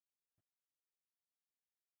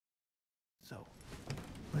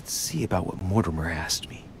Let's see about what Mortimer asked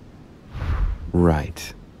me.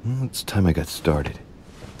 Right. Well, it's time I got started.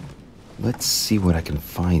 Let's see what I can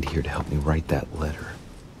find here to help me write that letter.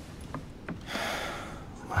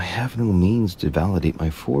 I have no means to validate my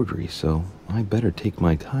forgery, so I better take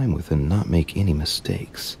my time with it and not make any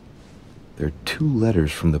mistakes. There are 2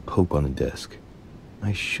 letters from the Pope on the desk.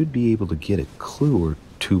 I should be able to get a clue or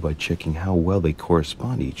 2 by checking how well they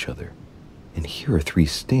correspond to each other. And here are 3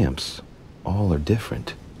 stamps. All are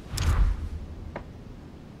different.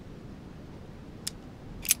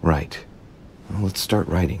 Right. Well, let's start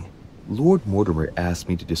writing. Lord Mortimer asked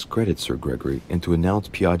me to discredit Sir Gregory and to announce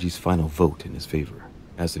Piaggi's final vote in his favor.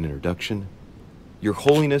 As an introduction, Your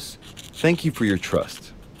Holiness, thank you for your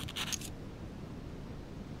trust.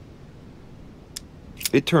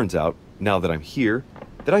 It turns out, now that I'm here,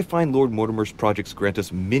 that I find Lord Mortimer's projects grant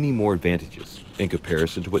us many more advantages in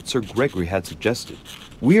comparison to what Sir Gregory had suggested.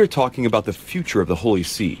 We are talking about the future of the Holy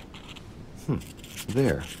See.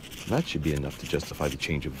 There. That should be enough to justify the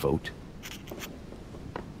change of vote.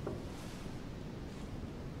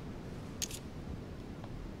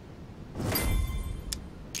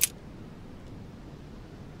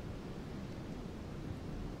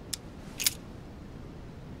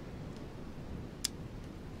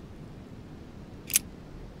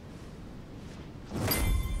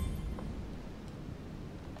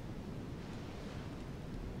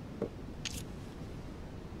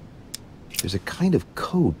 There's a kind of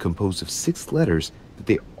code composed of 6 letters that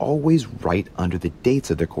they always write under the dates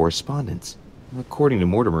of their correspondence. According to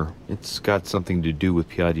Mortimer, it's got something to do with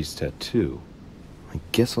Piaggi's tattoo. I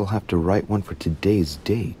guess I'll have to write one for today's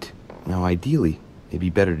date. Now, ideally, it'd be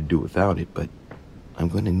better to do without it, but I'm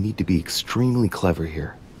going to need to be extremely clever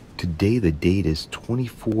here. Today, the date is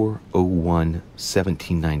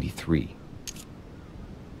 24/01/1793.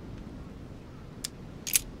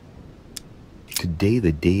 Today,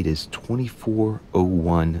 the date is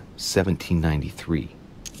 24/01/1793.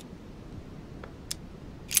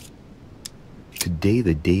 Today,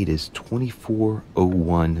 the date is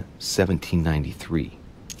 24/01/1793.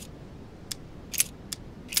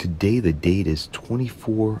 Today, the date is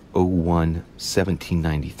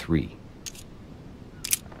 24/01/1793.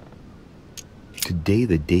 Today,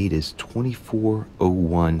 the date is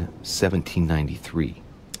 24/01/1793.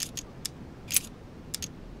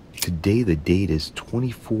 Today, the date is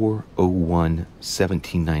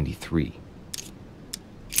 24/01/1793.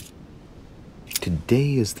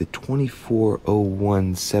 Today is the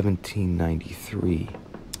 24/01/1793.